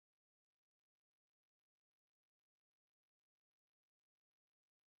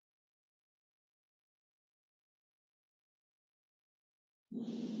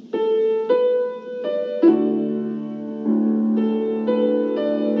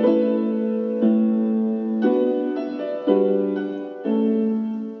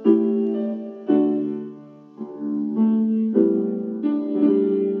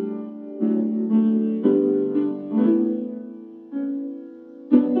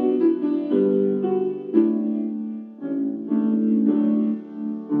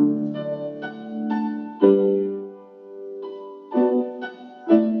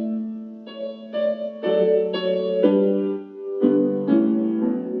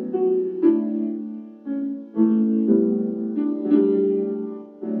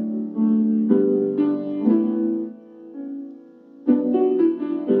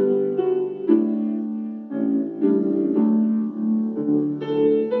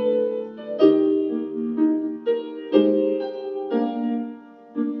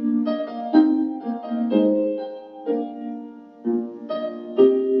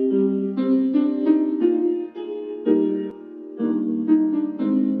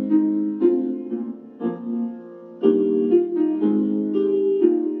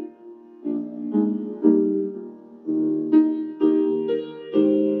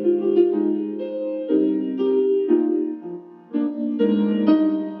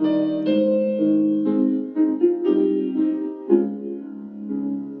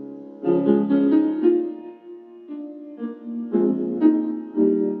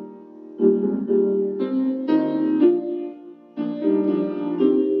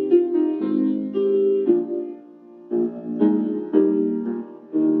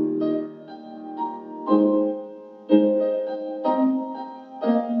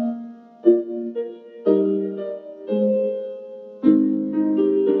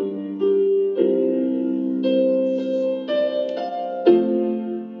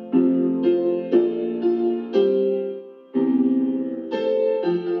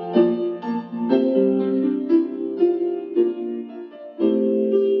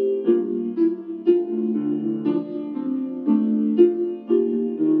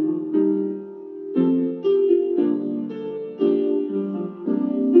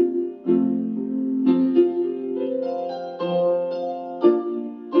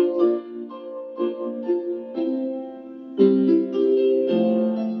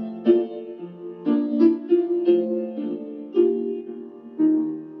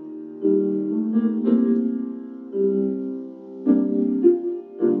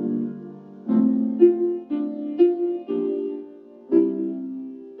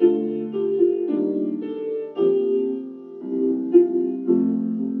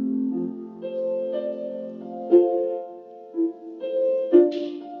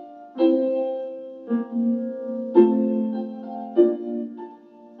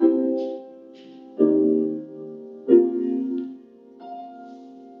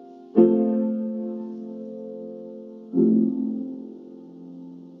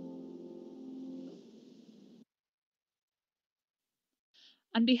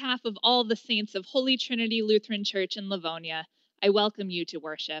On behalf of all the saints of Holy Trinity Lutheran Church in Livonia, I welcome you to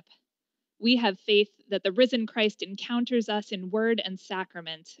worship. We have faith that the risen Christ encounters us in word and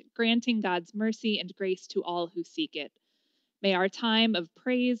sacrament, granting God's mercy and grace to all who seek it. May our time of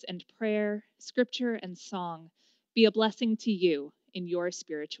praise and prayer, scripture and song be a blessing to you in your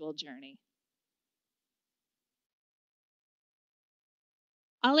spiritual journey.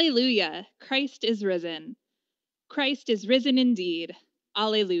 Alleluia! Christ is risen. Christ is risen indeed.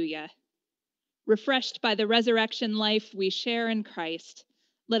 Alleluia! Refreshed by the resurrection life we share in Christ,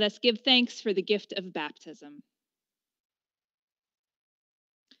 let us give thanks for the gift of baptism.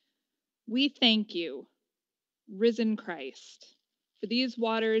 We thank you, risen Christ, for these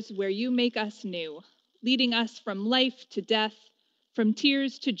waters where you make us new, leading us from life to death, from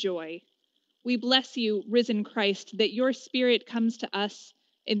tears to joy. We bless you, risen Christ, that your Spirit comes to us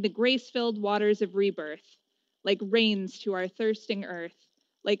in the grace-filled waters of rebirth, like rains to our thirsting earth,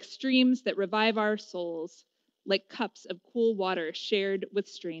 like streams that revive our souls, like cups of cool water shared with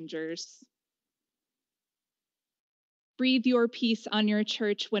strangers. Breathe your peace on your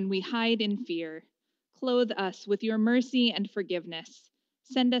church when we hide in fear. Clothe us with your mercy and forgiveness.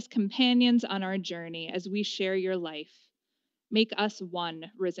 Send us companions on our journey as we share your life. Make us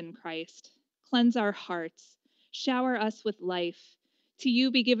one, risen Christ. Cleanse our hearts. Shower us with life. To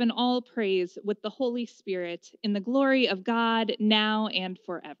you be given all praise with the Holy Spirit in the glory of God now and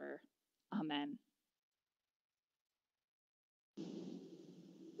forever. Amen.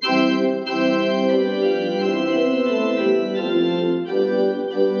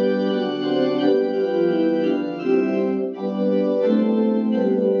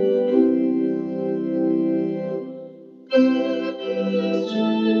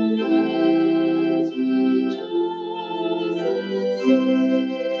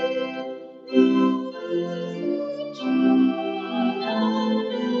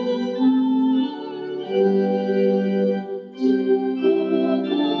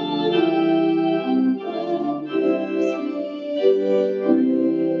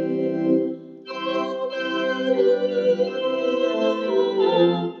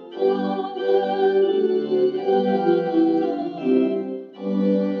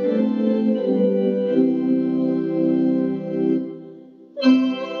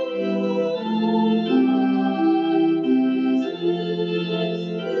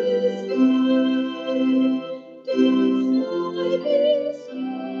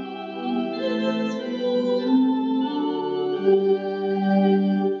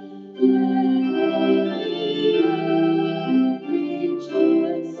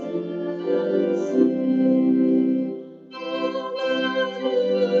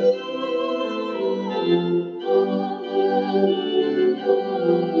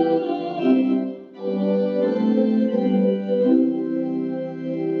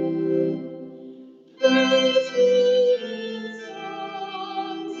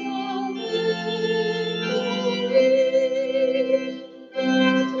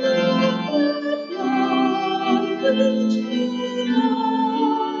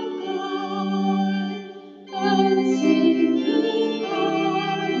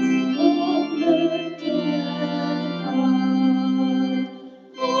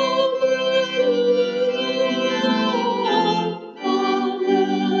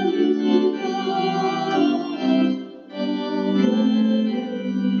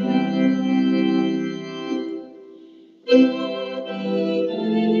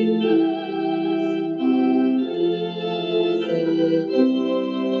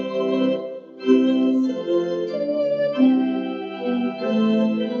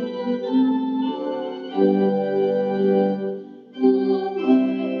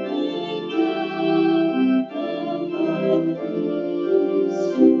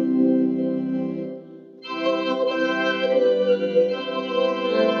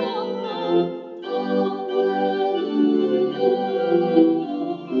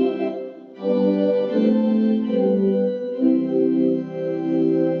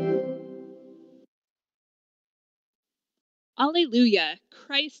 Alleluia!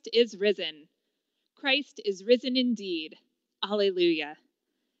 Christ is risen. Christ is risen indeed. Alleluia.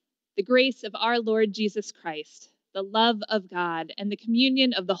 The grace of our Lord Jesus Christ, the love of God, and the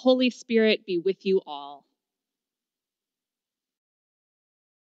communion of the Holy Spirit be with you all.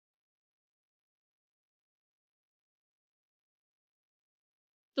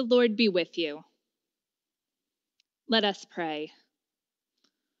 The Lord be with you. Let us pray.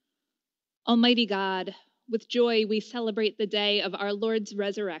 Almighty God, with joy we celebrate the day of our Lord's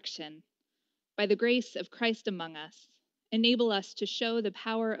resurrection. By the grace of Christ among us, enable us to show the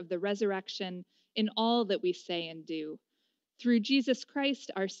power of the resurrection in all that we say and do, through Jesus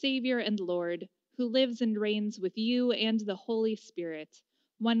Christ, our Savior and Lord, who lives and reigns with you and the Holy Spirit,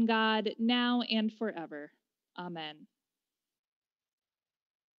 one God, now and forever. Amen.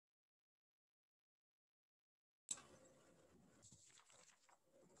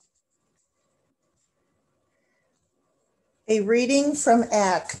 A reading from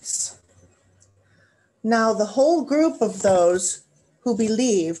Acts. Now the whole group of those who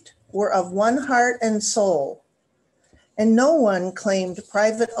believed were of one heart and soul, and no one claimed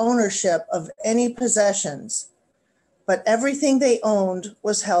private ownership of any possessions, but everything they owned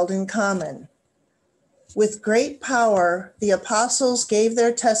was held in common. With great power, the apostles gave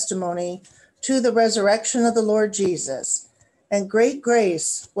their testimony to the resurrection of the Lord Jesus, and great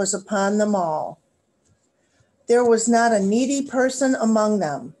grace was upon them all. There was not a needy person among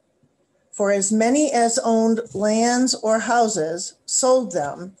them. For as many as owned lands or houses sold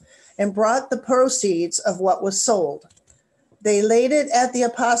them and brought the proceeds of what was sold. They laid it at the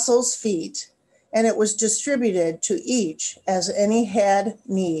apostles' feet, and it was distributed to each as any had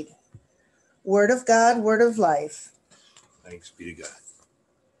need. Word of God, word of life. Thanks be to God.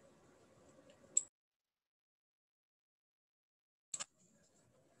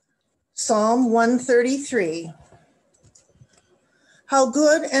 Psalm 133. How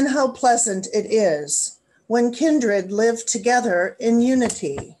good and how pleasant it is when kindred live together in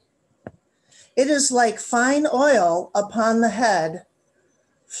unity. It is like fine oil upon the head,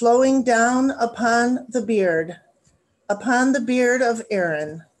 flowing down upon the beard of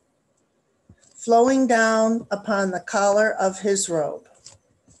Aaron, flowing down upon the collar of his robe.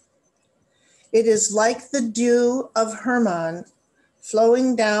 It is like the dew of Hermon,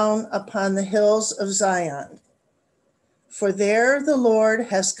 flowing down upon the hills of Zion. For there the Lord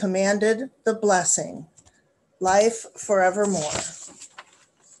has commanded the blessing, life forevermore.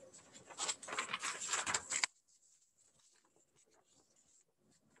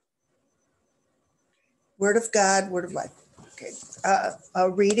 Word of God, word of life. Okay, a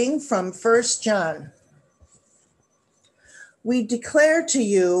reading from 1 John. We declare to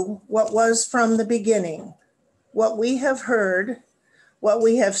you what was from the beginning, what we have heard, what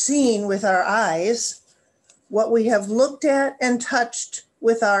we have seen with our eyes, what we have looked at and touched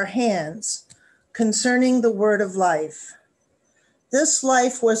with our hands concerning the word of life. This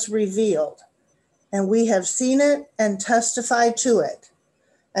life was revealed, and we have seen it and testified to it,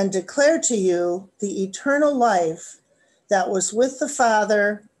 and declare to you the eternal life that was with the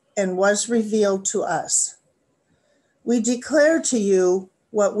Father and was revealed to us. We declare to you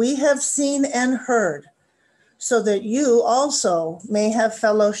what we have seen and heard, so that you also may have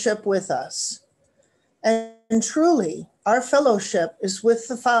fellowship with us. And truly, our fellowship is with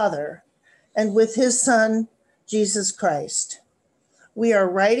the Father and with his Son, Jesus Christ. We are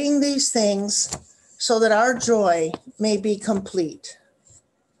writing these things so that our joy may be complete.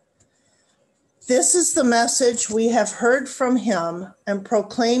 This is the message we have heard from him and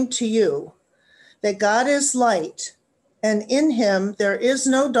proclaimed to you, that God is light, and in him there is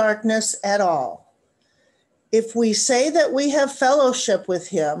no darkness at all. If we say that we have fellowship with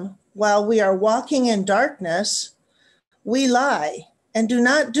him while we are walking in darkness, we lie and do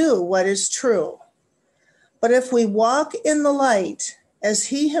not do what is true. But if we walk in the light, as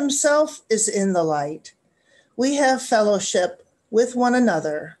he himself is in the light, we have fellowship with one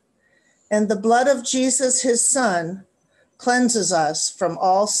another, and the blood of Jesus, his Son, cleanses us from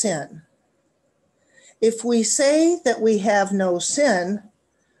all sin. If we say that we have no sin,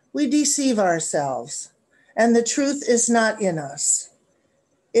 we deceive ourselves, and the truth is not in us.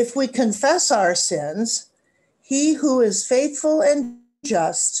 If we confess our sins, he who is faithful and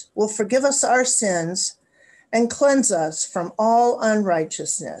just will forgive us our sins and cleanse us from all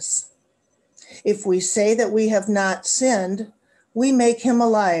unrighteousness. If we say that we have not sinned, we make him a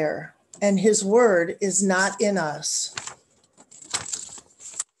liar, and his word is not in us.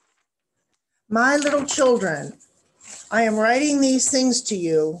 My little children, I am writing these things to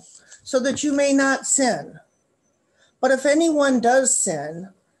you so that you may not sin. But if anyone does sin,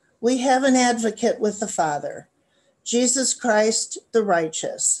 we have an advocate with the Father, Jesus Christ the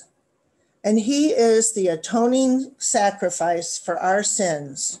righteous. And he is the atoning sacrifice for our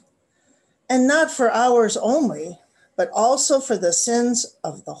sins, and not for ours only, but also for the sins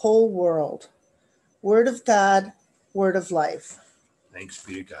of the whole world. Word of God, word of life. Thanks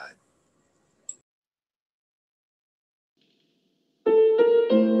be to God.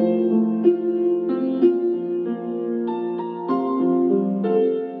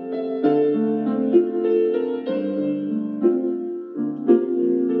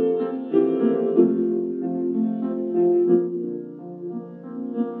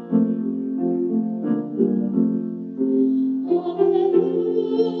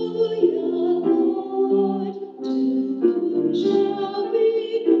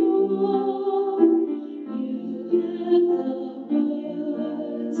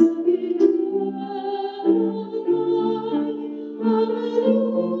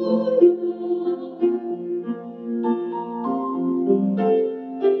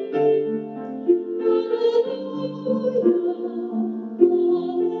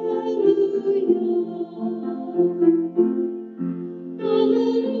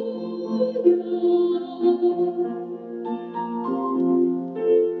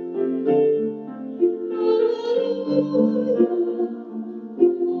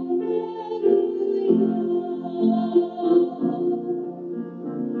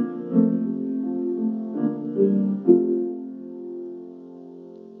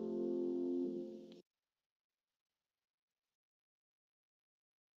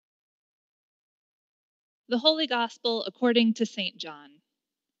 The Holy Gospel according to St. John.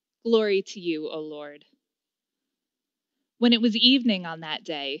 Glory to you, O Lord. When it was evening on that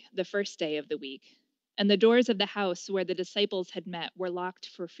day, the first day of the week, and the doors of the house where the disciples had met were locked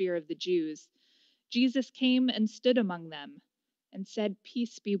for fear of the Jews, Jesus came and stood among them and said,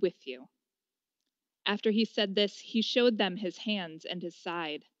 "Peace be with you." After he said this, he showed them his hands and his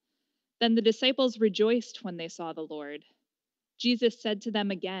side. Then the disciples rejoiced when they saw the Lord. Jesus said to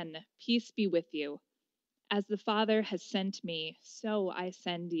them again, "Peace be with you. As the Father has sent me, so I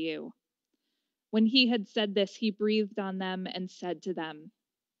send you." When he had said this, he breathed on them and said to them,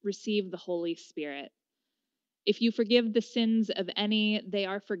 "Receive the Holy Spirit. If you forgive the sins of any, they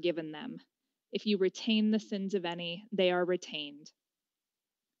are forgiven them. If you retain the sins of any, they are retained."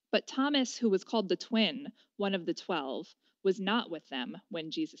 But Thomas, who was called the twin, one of the 12, was not with them when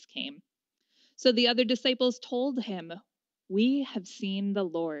Jesus came. So the other disciples told him, "We have seen the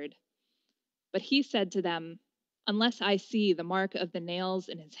Lord." But he said to them, "Unless I see the mark of the nails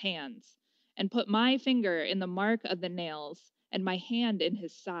in his hands, and put my finger in the mark of the nails, and my hand in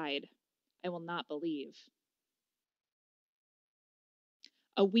his side, I will not believe."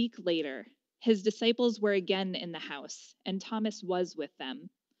 A week later, his disciples were again in the house, and Thomas was with them.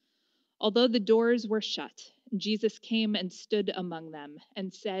 Although the doors were shut, Jesus came and stood among them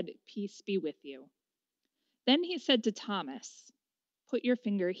and said, "Peace be with you." Then he said to Thomas, "Put your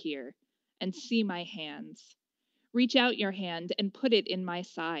finger here and see my hands. Reach out your hand and put it in my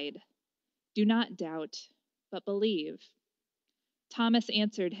side. Do not doubt, but believe." Thomas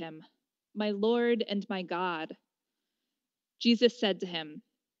answered him, "My Lord and my God." Jesus said to him,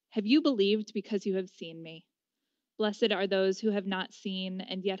 "Have you believed because you have seen me? Blessed are those who have not seen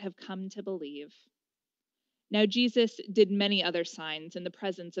and yet have come to believe." Now Jesus did many other signs in the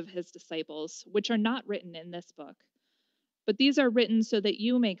presence of his disciples, which are not written in this book. But these are written so that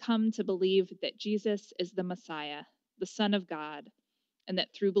you may come to believe that Jesus is the Messiah, the Son of God, and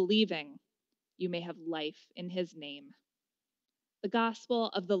that through believing you may have life in his name. The Gospel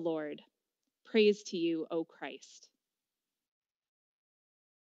of the Lord. Praise to you, O Christ.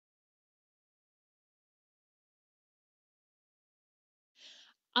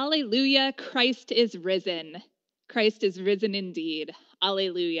 Alleluia, Christ is risen. Christ is risen indeed.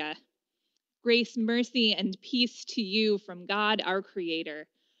 Alleluia. Grace, mercy, and peace to you from God our Creator,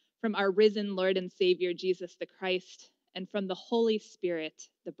 from our risen Lord and Savior Jesus the Christ, and from the Holy Spirit,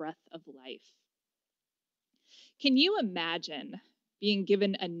 the breath of life. Can you imagine being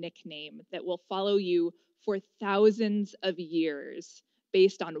given a nickname that will follow you for thousands of years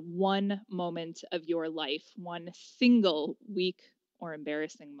based on one moment of your life, one single weak or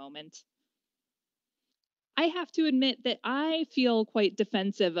embarrassing moment? I have to admit that I feel quite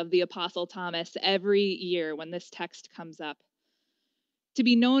defensive of the Apostle Thomas every year when this text comes up. To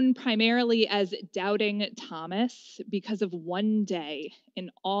be known primarily as Doubting Thomas because of one day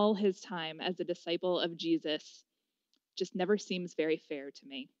in all his time as a disciple of Jesus just never seems very fair to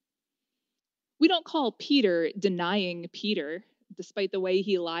me. We don't call Peter denying Peter, despite the way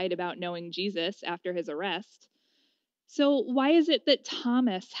he lied about knowing Jesus after his arrest. So, why is it that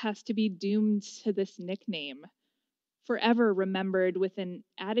Thomas has to be doomed to this nickname, forever remembered with an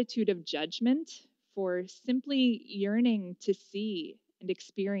attitude of judgment for simply yearning to see and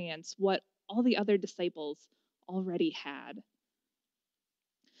experience what all the other disciples already had?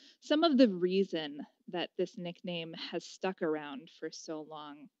 Some of the reason that this nickname has stuck around for so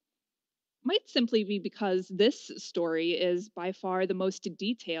long might simply be because this story is by far the most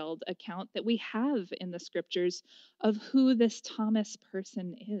detailed account that we have in the scriptures of who this Thomas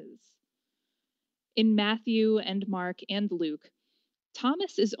person is. In Matthew and Mark and Luke,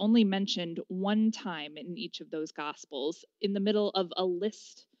 Thomas is only mentioned one time in each of those gospels in the middle of a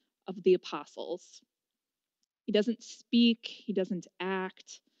list of the apostles. He doesn't speak, he doesn't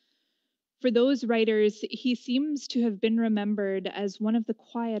act. For those writers, he seems to have been remembered as one of the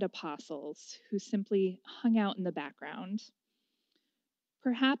quiet apostles who simply hung out in the background.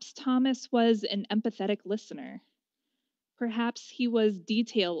 Perhaps Thomas was an empathetic listener. Perhaps he was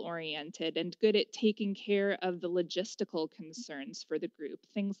detail-oriented and good at taking care of the logistical concerns for the group,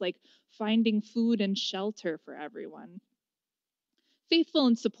 things like finding food and shelter for everyone. Faithful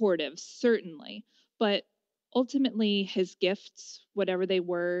and supportive, certainly, but ultimately his gifts, whatever they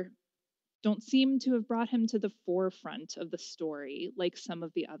were, don't seem to have brought him to the forefront of the story like some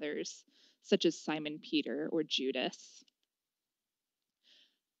of the others, such as Simon Peter or Judas.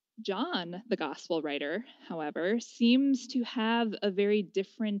 John, the gospel writer, however, seems to have a very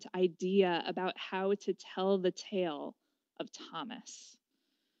different idea about how to tell the tale of Thomas.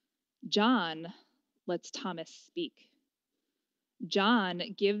 John lets Thomas speak. John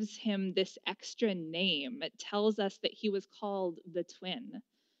gives him this extra name. It tells us that he was called the twin.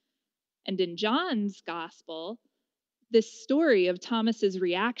 And in John's gospel, this story of Thomas's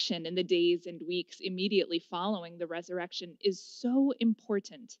reaction in the days and weeks immediately following the resurrection is so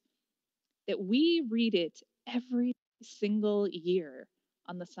important that we read it every single year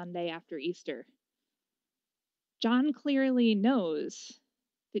on the Sunday after Easter. John clearly knows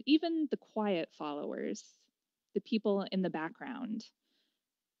that even the quiet followers, the people in the background,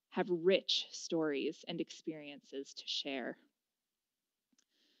 have rich stories and experiences to share.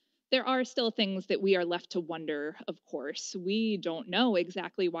 There are still things that we are left to wonder, of course. We don't know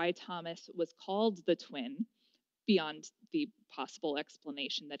exactly why Thomas was called the twin, beyond the possible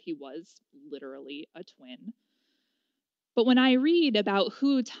explanation that he was literally a twin. But when I read about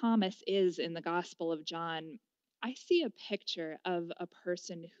who Thomas is in the Gospel of John, I see a picture of a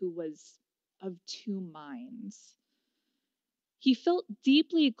person who was of two minds. He felt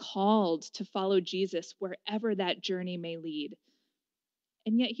deeply called to follow Jesus wherever that journey may lead.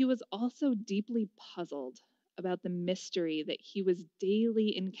 And yet he was also deeply puzzled about the mystery that he was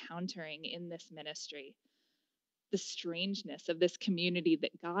daily encountering in this ministry, the strangeness of this community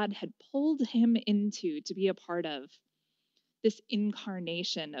that God had pulled him into to be a part of, this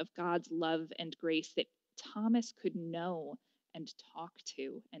incarnation of God's love and grace that Thomas could know and talk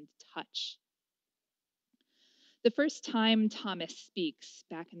to and touch. The first time Thomas speaks,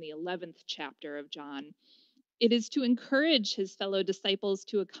 back in the 11th chapter of John, it is to encourage his fellow disciples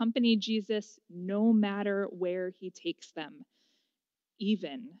to accompany Jesus no matter where he takes them,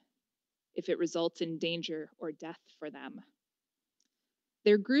 even if it results in danger or death for them.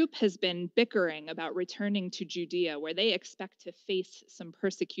 Their group has been bickering about returning to Judea, where they expect to face some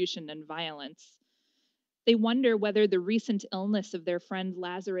persecution and violence. They wonder whether the recent illness of their friend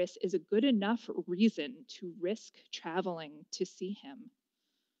Lazarus is a good enough reason to risk traveling to see him.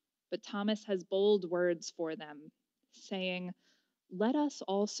 But Thomas has bold words for them, saying, "Let us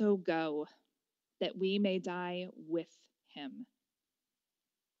also go, that we may die with him."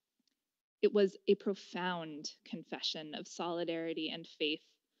 It was a profound confession of solidarity and faith.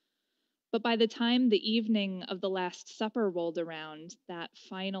 But by the time the evening of the Last Supper rolled around, that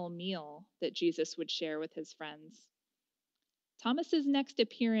final meal that Jesus would share with his friends, Thomas's next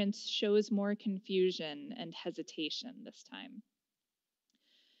appearance shows more confusion and hesitation this time.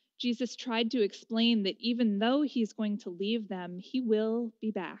 Jesus tried to explain that even though he's going to leave them, he will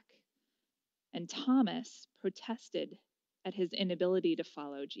be back. And Thomas protested at his inability to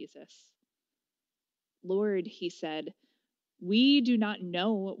follow Jesus. "Lord," he said, "we do not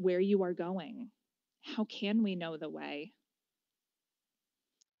know where you are going. How can we know the way?"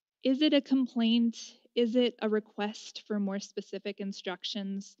 Is it a complaint? Is it a request for more specific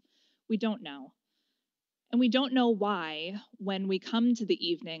instructions? We don't know. And we don't know why, when we come to the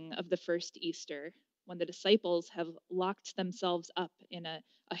evening of the first Easter, when the disciples have locked themselves up in a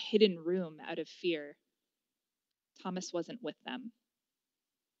hidden room out of fear, Thomas wasn't with them.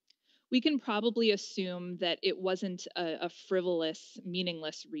 We can probably assume that it wasn't a frivolous,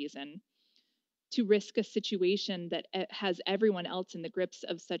 meaningless reason to risk a situation that has everyone else in the grips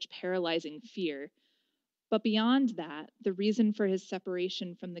of such paralyzing fear. But beyond that, the reason for his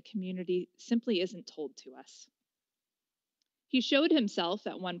separation from the community simply isn't told to us. He showed himself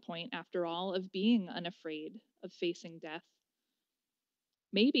at one point, after all, of being unafraid of facing death.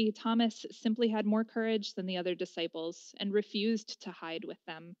 Maybe Thomas simply had more courage than the other disciples and refused to hide with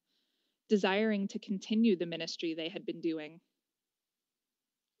them, desiring to continue the ministry they had been doing.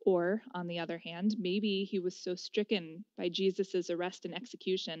 Or, on the other hand, maybe he was so stricken by Jesus' arrest and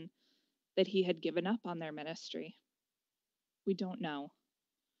execution that he had given up on their ministry. We don't know.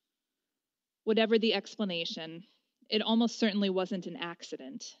 Whatever the explanation, it almost certainly wasn't an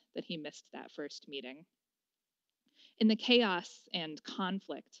accident that he missed that first meeting. In the chaos and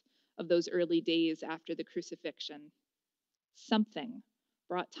conflict of those early days after the crucifixion, something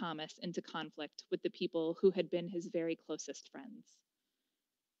brought Thomas into conflict with the people who had been his very closest friends.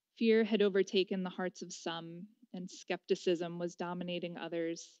 Fear had overtaken the hearts of some, and skepticism was dominating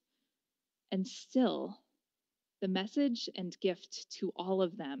others. And still, the message and gift to all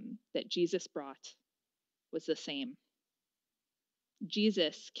of them that Jesus brought was the same.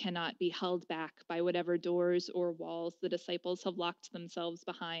 Jesus cannot be held back by whatever doors or walls the disciples have locked themselves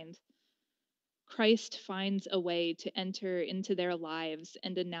behind. Christ finds a way to enter into their lives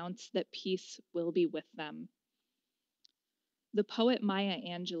and announce that peace will be with them. The poet Maya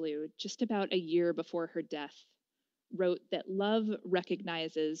Angelou, just about a year before her death, wrote that love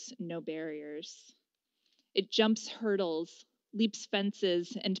recognizes no barriers. It jumps hurdles, leaps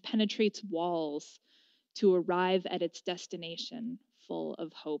fences, and penetrates walls to arrive at its destination full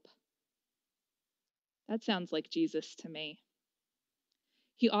of hope. That sounds like Jesus to me.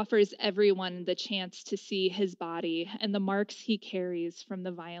 He offers everyone the chance to see his body and the marks he carries from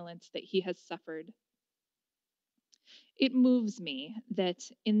the violence that he has suffered. It moves me that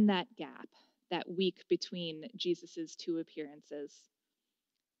in that gap, that week between Jesus's two appearances,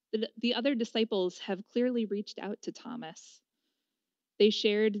 the other disciples have clearly reached out to Thomas. They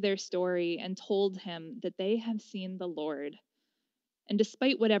shared their story and told him that they have seen the Lord. And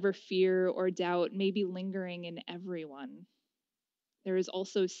despite whatever fear or doubt may be lingering in everyone, there is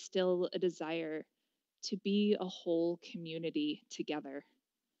also still a desire to be a whole community together,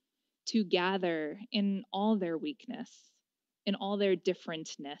 to gather in all their weakness, in all their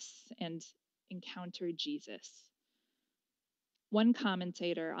differentness, and encounter Jesus. One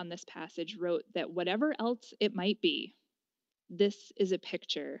commentator on this passage wrote that whatever else it might be, this is a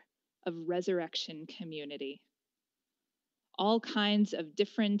picture of resurrection community. All kinds of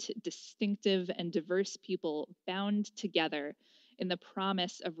different, distinctive, and diverse people bound together in the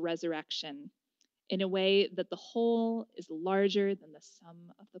promise of resurrection in a way that the whole is larger than the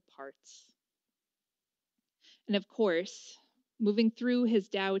sum of the parts. And of course, moving through his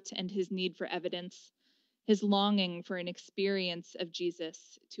doubt and his need for evidence, his longing for an experience of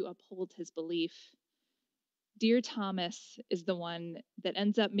Jesus to uphold his belief, dear Thomas is the one that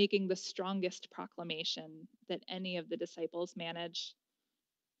ends up making the strongest proclamation that any of the disciples manage.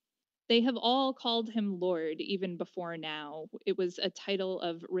 They have all called him Lord even before now. It was a title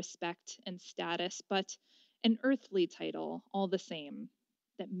of respect and status, but an earthly title all the same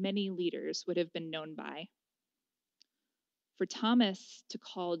that many leaders would have been known by. For Thomas to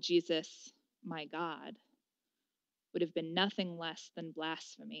call Jesus my God would have been nothing less than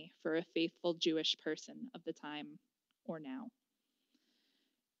blasphemy for a faithful Jewish person of the time or now.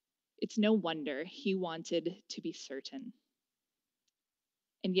 It's no wonder he wanted to be certain,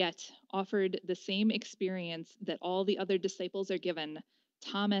 and yet offered the same experience that all the other disciples are given.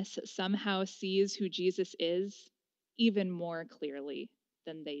 Thomas somehow sees who Jesus is even more clearly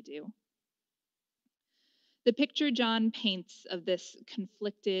than they do. The picture John paints of this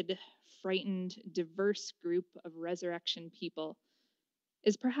conflicted, frightened, diverse group of resurrection people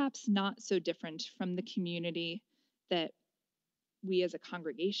is perhaps not so different from the community that we as a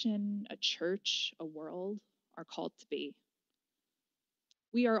congregation, a church, a world are called to be.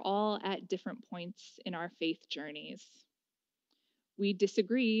 We are all at different points in our faith journeys. We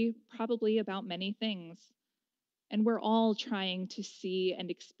disagree probably about many things, and we're all trying to see and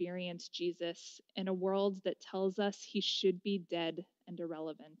experience Jesus in a world that tells us he should be dead and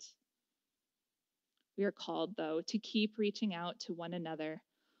irrelevant. We are called, though, to keep reaching out to one another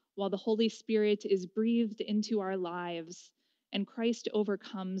while the Holy Spirit is breathed into our lives and Christ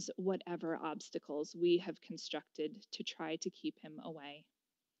overcomes whatever obstacles we have constructed to try to keep him away.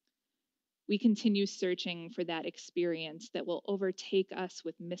 We continue searching for that experience that will overtake us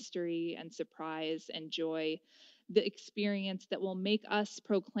with mystery and surprise and joy, the experience that will make us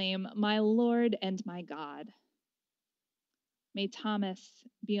proclaim, "My Lord and my God." May Thomas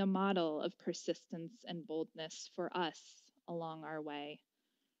be a model of persistence and boldness for us along our way,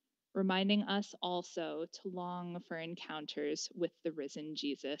 reminding us also to long for encounters with the risen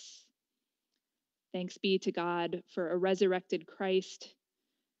Jesus. Thanks be to God for a resurrected Christ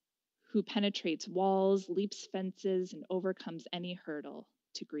who penetrates walls, leaps fences, and overcomes any hurdle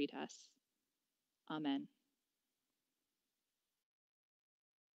to greet us. Amen.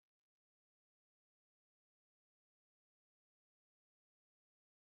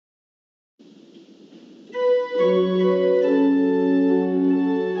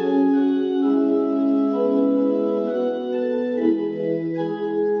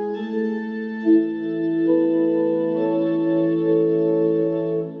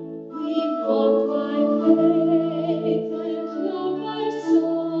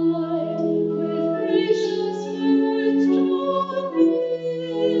 Gracious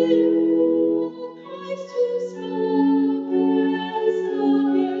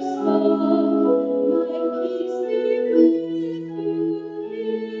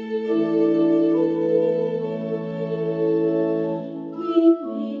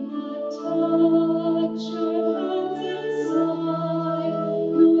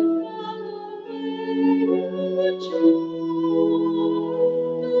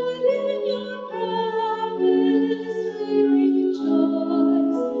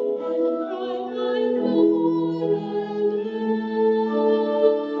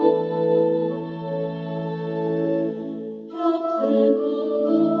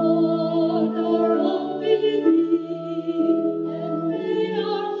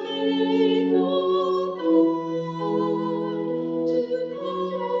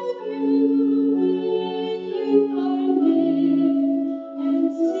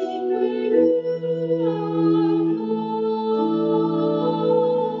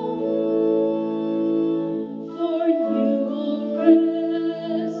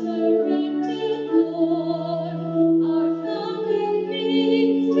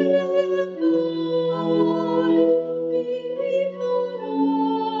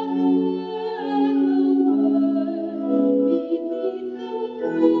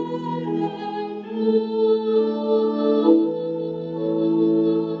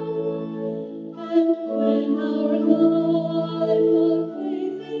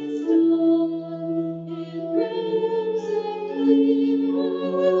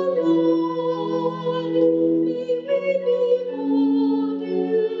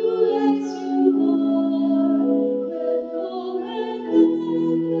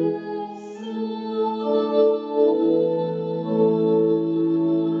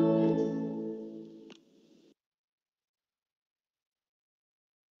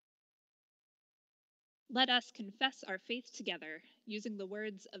Let us confess our faith together using the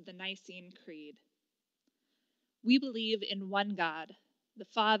words of the Nicene Creed. We believe in one God, the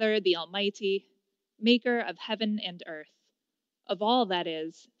Father, the Almighty, maker of heaven and earth, of all that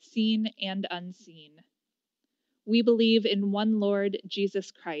is, seen and unseen. We believe in one Lord Jesus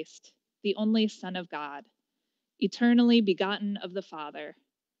Christ, the only Son of God, eternally begotten of the Father,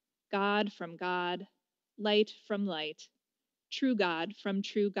 God from God, light from light, true God from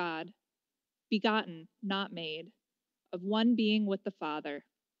true God, begotten, not made, of one being with the Father.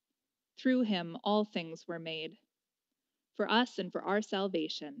 Through him all things were made. For us and for our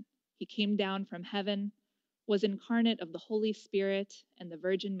salvation, he came down from heaven, was incarnate of the Holy Spirit and the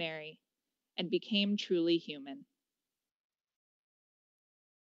Virgin Mary, and became truly human.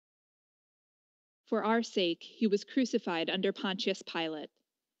 For our sake, he was crucified under Pontius Pilate.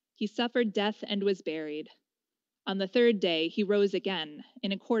 He suffered death and was buried. On the third day, he rose again,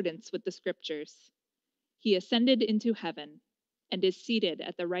 in accordance with the Scriptures. He ascended into heaven and is seated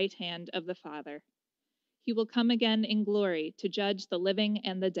at the right hand of the Father. He will come again in glory to judge the living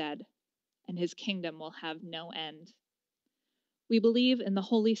and the dead, and his kingdom will have no end. We believe in the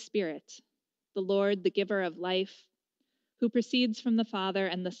Holy Spirit, the Lord, the giver of life, who proceeds from the Father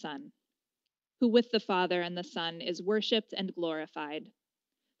and the Son, who with the Father and the Son is worshipped and glorified,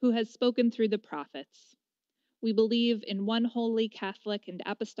 who has spoken through the prophets. We believe in one holy Catholic and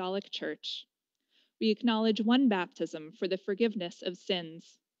Apostolic Church. We acknowledge one baptism for the forgiveness of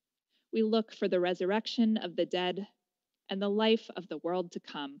sins. We look for the resurrection of the dead and the life of the world to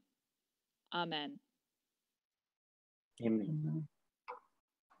come. Amen. Amen.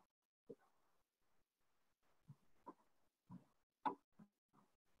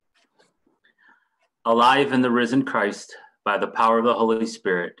 Alive in the risen Christ, by the power of the Holy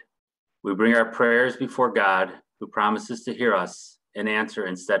Spirit, we bring our prayers before God, who promises to hear us and answer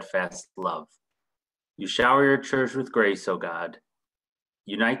in steadfast love. You shower your church with grace, O God.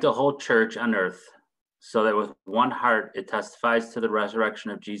 Unite the whole church on earth, so that with one heart it testifies to the resurrection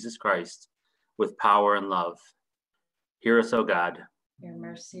of Jesus Christ with power and love. Hear us, O God. Your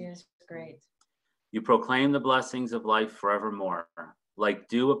mercy is great. You proclaim the blessings of life forevermore, like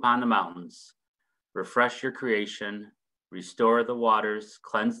dew upon the mountains. Refresh your creation, restore the waters,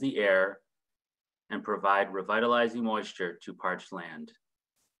 cleanse the air, and provide revitalizing moisture to parched land.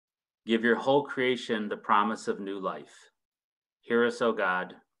 Give your whole creation the promise of new life. Hear us, O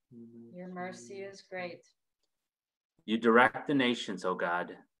God. Your mercy is great. You direct the nations, O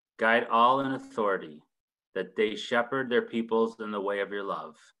God. Guide all in authority, that they shepherd their peoples in the way of your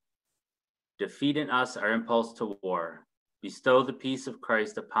love. Defeat in us our impulse to war. Bestow the peace of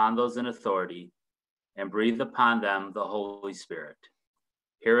Christ upon those in authority, and breathe upon them the Holy Spirit.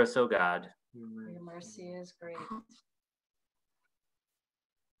 Hear us, O God. Your mercy is great.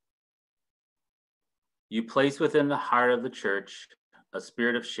 You place within the heart of the church a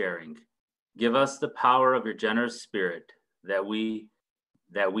spirit of sharing. Give us the power of your generous spirit, that we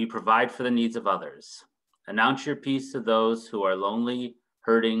provide for the needs of others. Announce your peace to those who are lonely,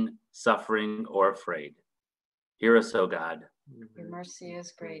 hurting, suffering, or afraid. Hear us, O God. Your mercy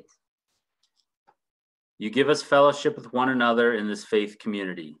is great. You give us fellowship with one another in this faith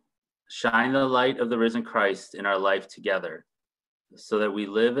community. Shine the light of the risen Christ in our life together, so that we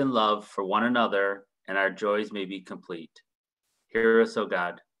live in love for one another and our joys may be complete. Hear us, O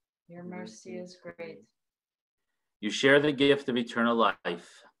God. Your mercy is great. You share the gift of eternal life.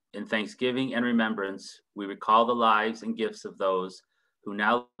 In thanksgiving and remembrance, we recall the lives and gifts of those who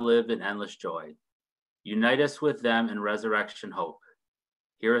now live in endless joy. Unite us with them in resurrection hope.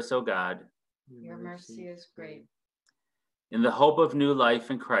 Hear us, O God. Your mercy is great. In the hope of new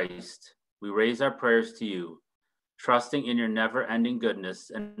life in Christ, we raise our prayers to you, trusting in your never-ending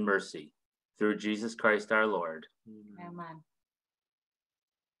goodness and mercy, through Jesus Christ our Lord. Amen.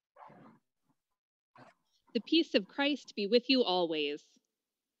 The peace of Christ be with you always.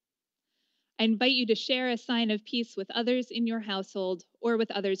 I invite you to share a sign of peace with others in your household or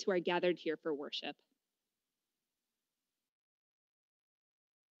with others who are gathered here for worship.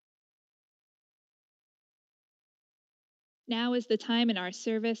 Now is the time in our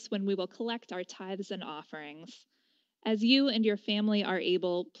service when we will collect our tithes and offerings. As you and your family are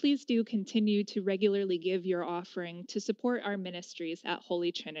able, please do continue to regularly give your offering to support our ministries at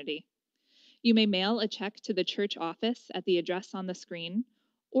Holy Trinity. You may mail a check to the church office at the address on the screen,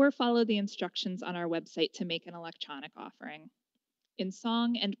 or follow the instructions on our website to make an electronic offering. In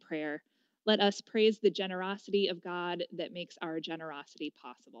song and prayer, let us praise the generosity of God that makes our generosity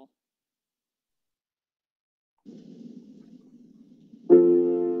possible.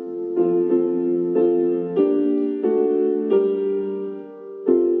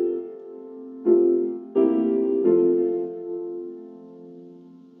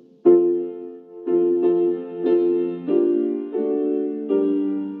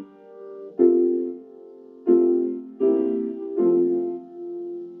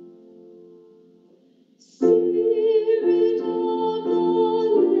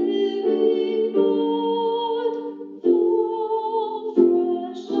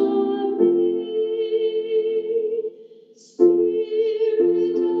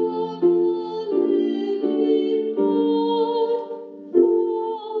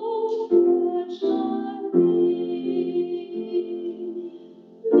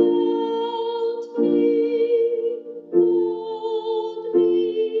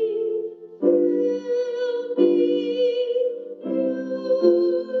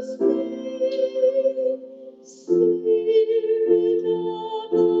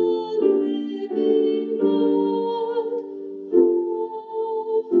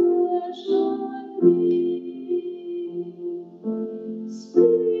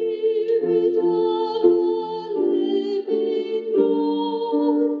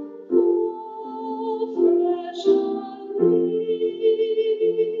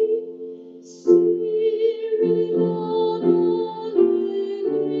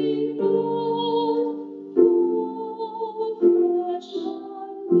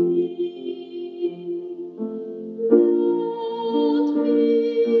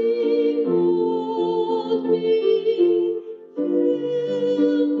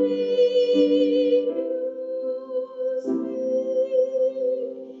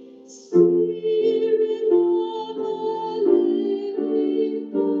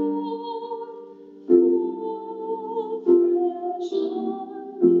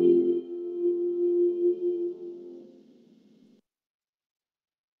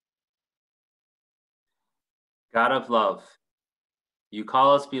 God of love, you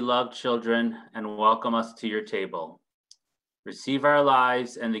call us beloved children and welcome us to your table. Receive our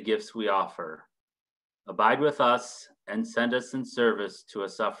lives and the gifts we offer. Abide with us and send us in service to a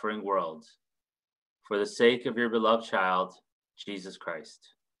suffering world. For the sake of your beloved child, Jesus Christ.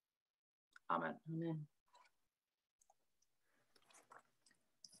 Amen. Amen.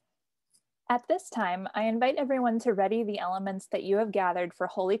 At this time, I invite everyone to ready the elements that you have gathered for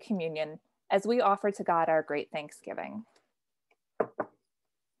Holy Communion as we offer to God our great thanksgiving.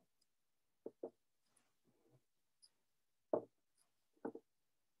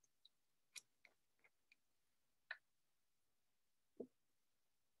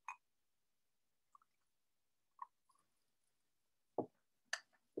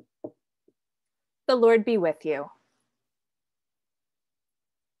 The Lord be with you.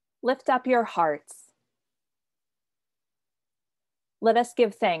 Lift up your hearts. Let us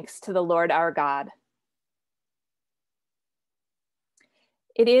give thanks to the Lord our God.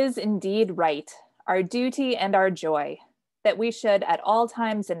 It is indeed right, our duty and our joy, that we should at all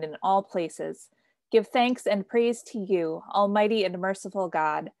times and in all places give thanks and praise to you, Almighty and merciful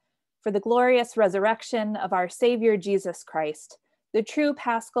God, for the glorious resurrection of our Savior Jesus Christ, the true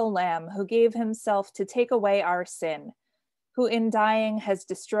Paschal Lamb who gave himself to take away our sin, who in dying has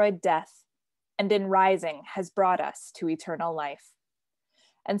destroyed death, and in rising has brought us to eternal life.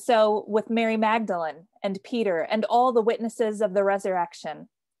 And so, with Mary Magdalene and Peter and all the witnesses of the resurrection,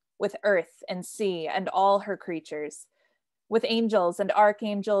 with earth and sea and all her creatures, with angels and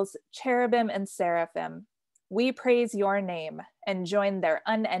archangels, cherubim and seraphim, we praise your name and join their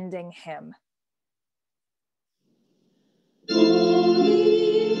unending hymn.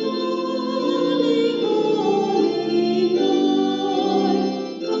 Holy, holy, holy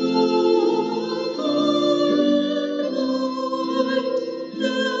Lord, God Almighty,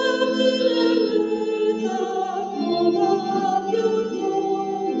 heaven and earth are full of your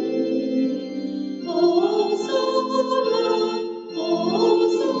glory. Hosanna,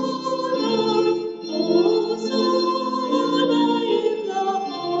 Hosanna, Hosanna in the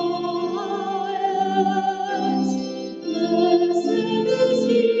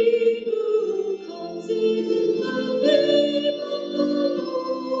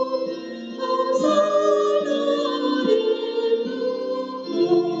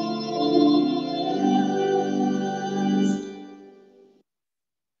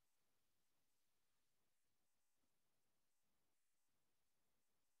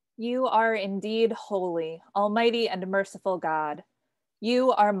You are indeed holy, almighty and merciful God.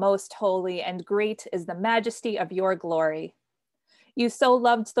 You are most holy, and great is the majesty of your glory. You so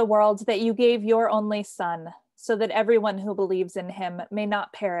loved the world that you gave your only Son, so that everyone who believes in him may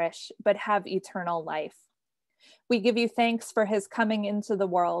not perish, but have eternal life. We give you thanks for his coming into the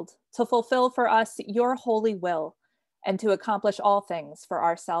world to fulfill for us your holy will and to accomplish all things for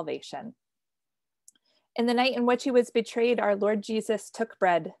our salvation. In the night in which he was betrayed, our Lord Jesus took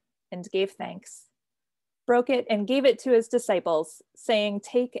bread and gave thanks, broke it and gave it to his disciples, saying,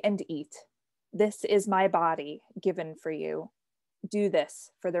 "Take and eat. This is my body given for you. Do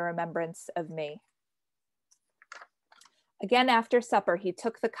this for the remembrance of me." Again, after supper, he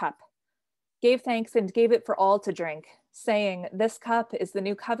took the cup, gave thanks and gave it for all to drink, saying, "This cup is the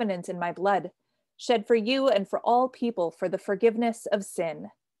new covenant in my blood, shed for you and for all people for the forgiveness of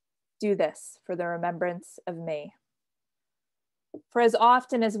sin. Do this for the remembrance of me." For as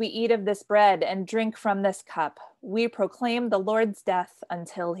often as we eat of this bread and drink from this cup, we proclaim the Lord's death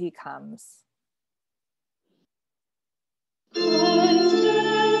until he comes. Christ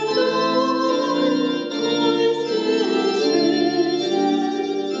has died, Christ is risen,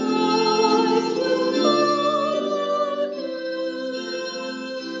 Christ will come again.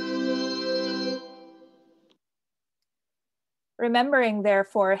 Remembering,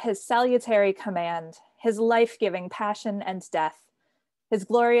 therefore, his salutary command, his life-giving passion and death, his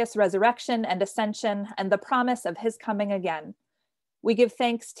glorious resurrection and ascension, and the promise of his coming again, we give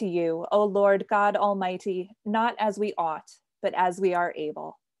thanks to you, O Lord God Almighty, not as we ought, but as we are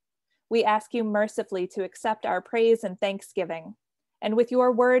able. We ask you mercifully to accept our praise and thanksgiving, and with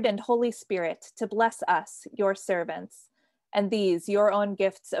your word and Holy Spirit to bless us, your servants, and these, your own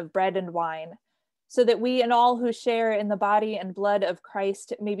gifts of bread and wine, so that we and all who share in the body and blood of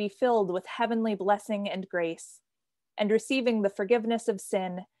Christ may be filled with heavenly blessing and grace, and receiving the forgiveness of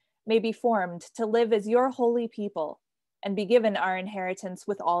sin, may be formed to live as your holy people and be given our inheritance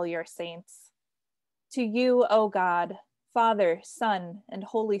with all your saints. To you, O God, Father, Son, and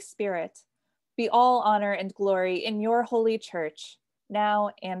Holy Spirit, be all honor and glory in your holy church,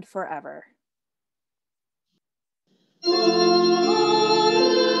 now and forever.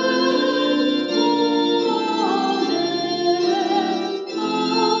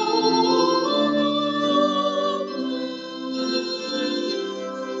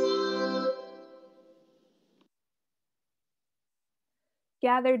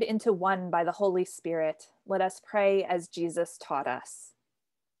 Gathered into one by the Holy Spirit, let us pray as Jesus taught us.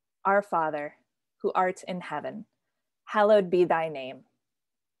 Our Father, who art in heaven, hallowed be thy name.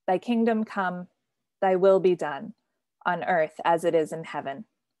 Thy kingdom come, thy will be done, on earth as it is in heaven.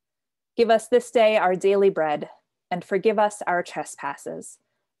 Give us this day our daily bread, and forgive us our trespasses,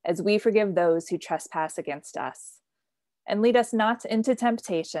 as we forgive those who trespass against us. And lead us not into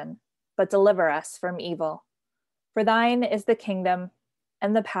temptation, but deliver us from evil. For thine is the kingdom,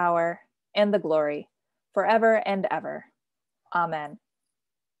 and the power, and the glory, forever and ever. Amen.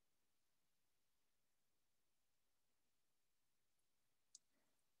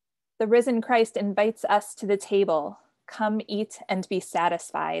 The risen Christ invites us to the table. Come eat and be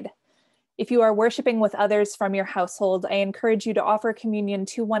satisfied. If you are worshiping with others from your household, I encourage you to offer communion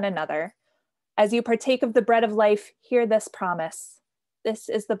to one another. As you partake of the bread of life, hear this promise. This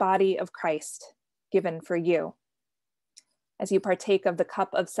is the body of Christ, given for you. As you partake of the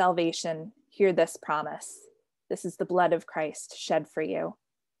cup of salvation, hear this promise. This is the blood of Christ shed for you.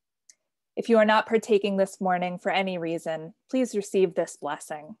 If you are not partaking this morning for any reason, please receive this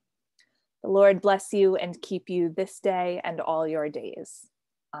blessing. The Lord bless you and keep you this day and all your days.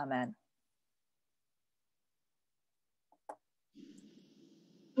 Amen.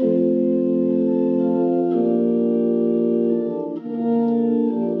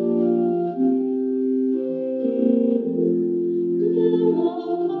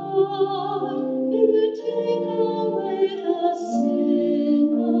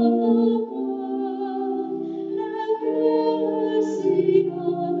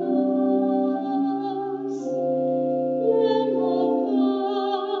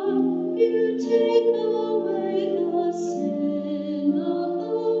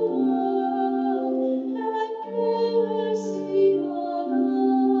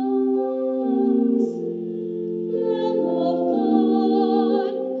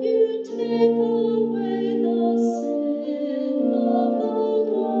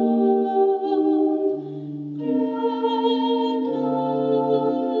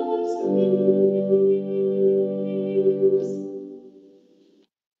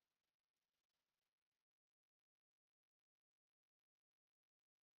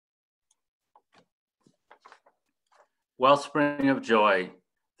 Wellspring of joy,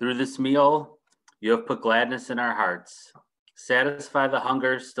 Through this meal, you have put gladness in our hearts. Satisfy the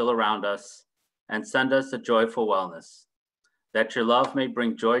hunger still around us and send us a joyful wellness, that your love may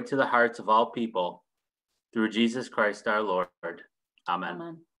bring joy to the hearts of all people. Through Jesus Christ our Lord. Amen.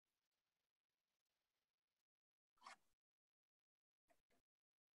 Amen.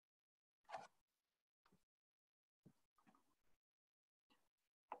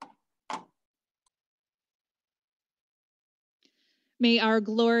 May our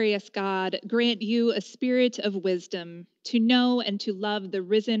glorious God grant you a spirit of wisdom to know and to love the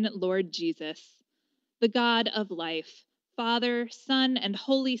risen Lord Jesus. The God of life, Father, Son, and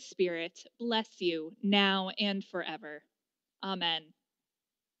Holy Spirit, bless you now and forever. Amen.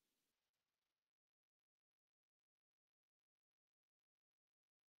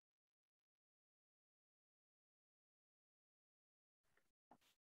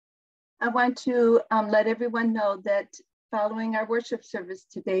 I want to let everyone know that following our worship service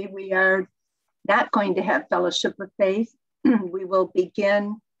today, we are not going to have Fellowship of Faith. We will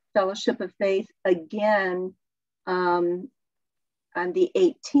begin Fellowship of Faith again on the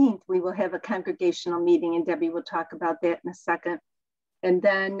 18th. We will have a congregational meeting, and Debbie will talk about that in a second. And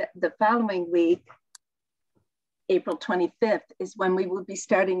then the following week, April 25th, is when we will be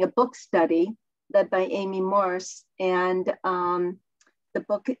starting a book study led by Amy Morse. And the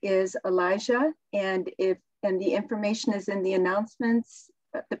book is Elijah, and the information is in the announcements,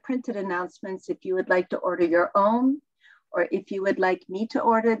 the printed announcements. If you would like to order your own, or if you would like me to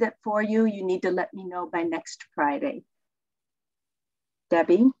order that for you, you need to let me know by next Friday.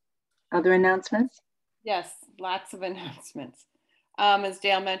 Debbie, other announcements? Yes, lots of announcements. As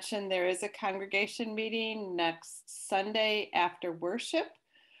Dale mentioned, there is a congregation meeting next Sunday after worship.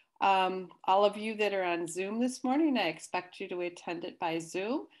 All of you that are on Zoom this morning, I expect you to attend it by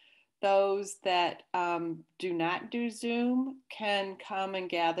Zoom. Those that do not do Zoom can come and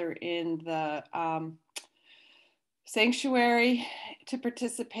gather in the sanctuary to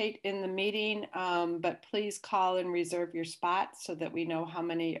participate in the meeting, but please call and reserve your spot so that we know how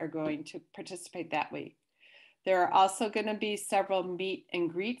many are going to participate that week. There are also going to be several meet and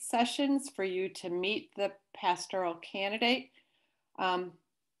greet sessions for you to meet the pastoral candidate.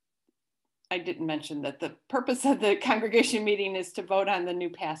 I didn't mention that the purpose of the congregation meeting is to vote on the new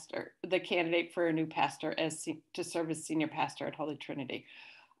pastor, the candidate for a new pastor to serve as senior pastor at Holy Trinity.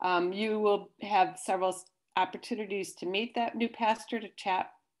 You will have several opportunities to meet that new pastor, to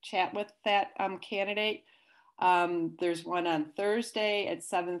chat with that candidate. There's one on Thursday at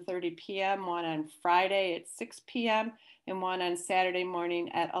 7:30 p.m., one on Friday at 6 p.m., and one on Saturday morning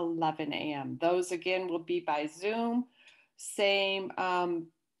at 11 a.m. Those again will be by Zoom. Same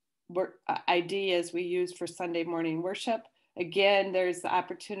ID as we use for Sunday morning worship. Again, there's the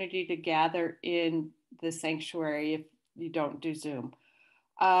opportunity to gather in the sanctuary if you don't do Zoom.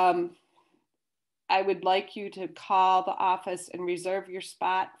 I would like you to call the office and reserve your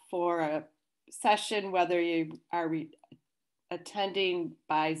spot for a session, whether you are attending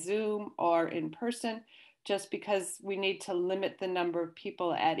by Zoom or in person, just because we need to limit the number of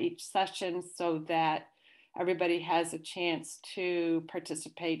people at each session so that everybody has a chance to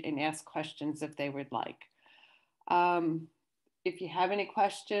participate and ask questions if they would like. If you have any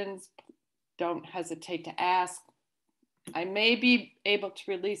questions, don't hesitate to ask. I may be able to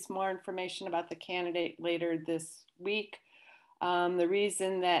release more information about the candidate later this week. The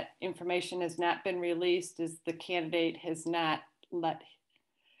reason that information has not been released is the candidate has not let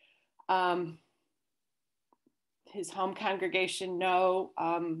his home congregation know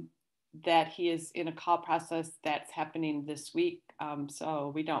that he is in a call process that's happening this week.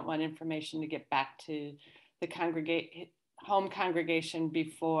 So we don't want information to get back to the home congregation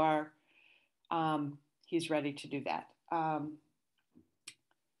before he's ready to do that.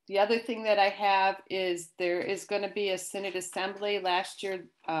 The other thing that I have is there is going to be a Synod Assembly. Last year,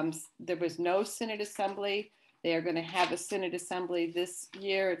 there was no Synod Assembly. They are going to have a Synod Assembly this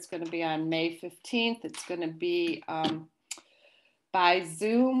year. It's going to be on May 15th. It's going to be by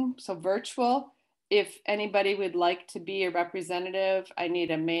Zoom, so virtual. If anybody would like to be a representative, I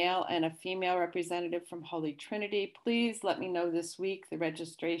need a male and a female representative from Holy Trinity. Please let me know this week. The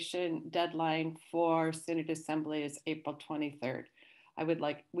registration deadline for Synod Assembly is April 23rd.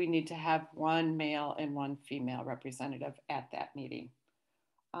 We need to have one male and one female representative at that meeting.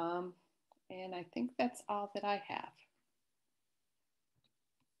 And I think that's all that I have.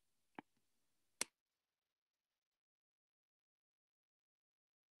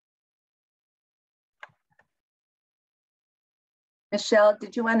 Michelle,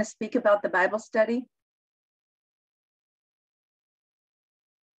 did you want to speak about the Bible study?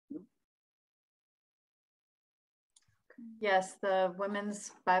 Yes, the women's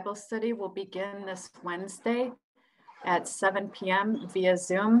Bible study will begin this Wednesday at 7 p.m. via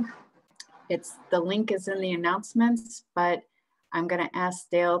Zoom. The link is in the announcements, but I'm going to ask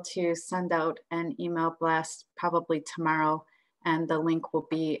Dale to send out an email blast probably tomorrow, and the link will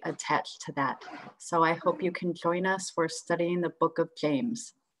be attached to that. So I hope you can join us. We're studying the book of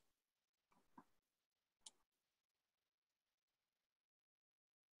James.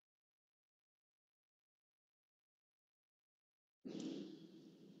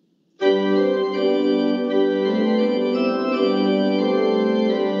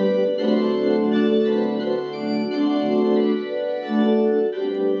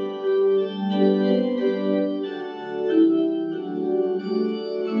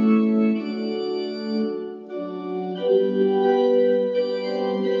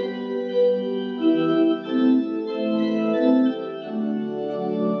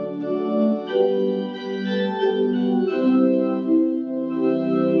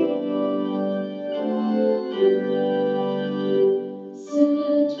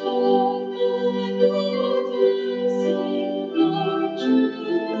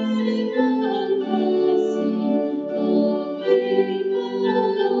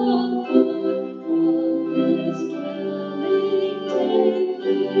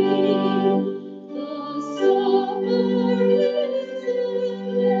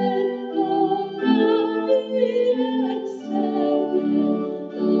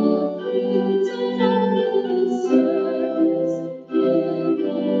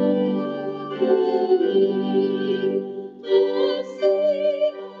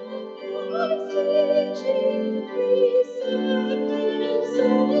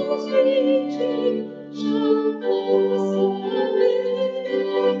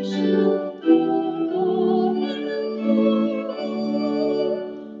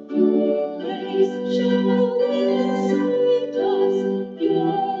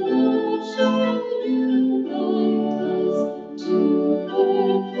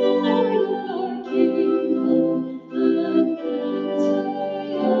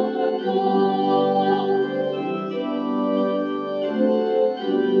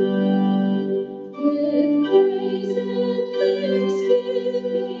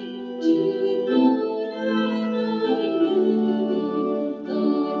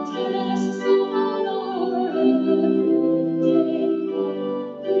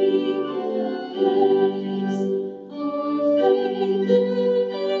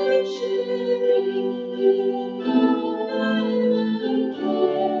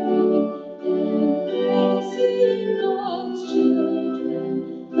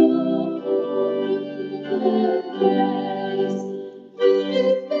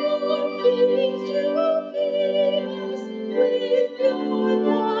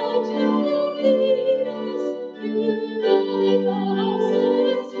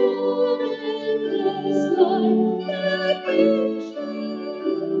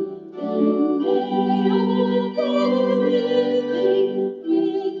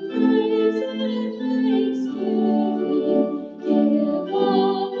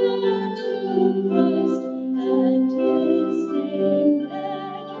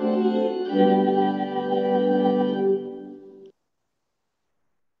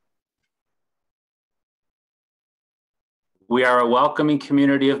 We are a welcoming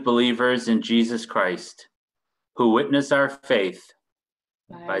community of believers in Jesus Christ who witness our faith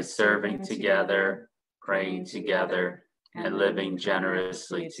by serving together, praying together, and living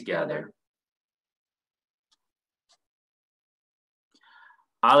generously together.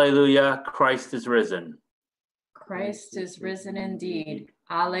 Alleluia, Christ is risen. Christ is risen indeed.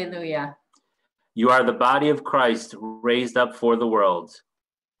 Alleluia. You are the body of Christ raised up for the world.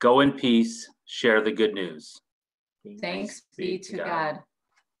 Go in peace, share the good news. Thanks be to God.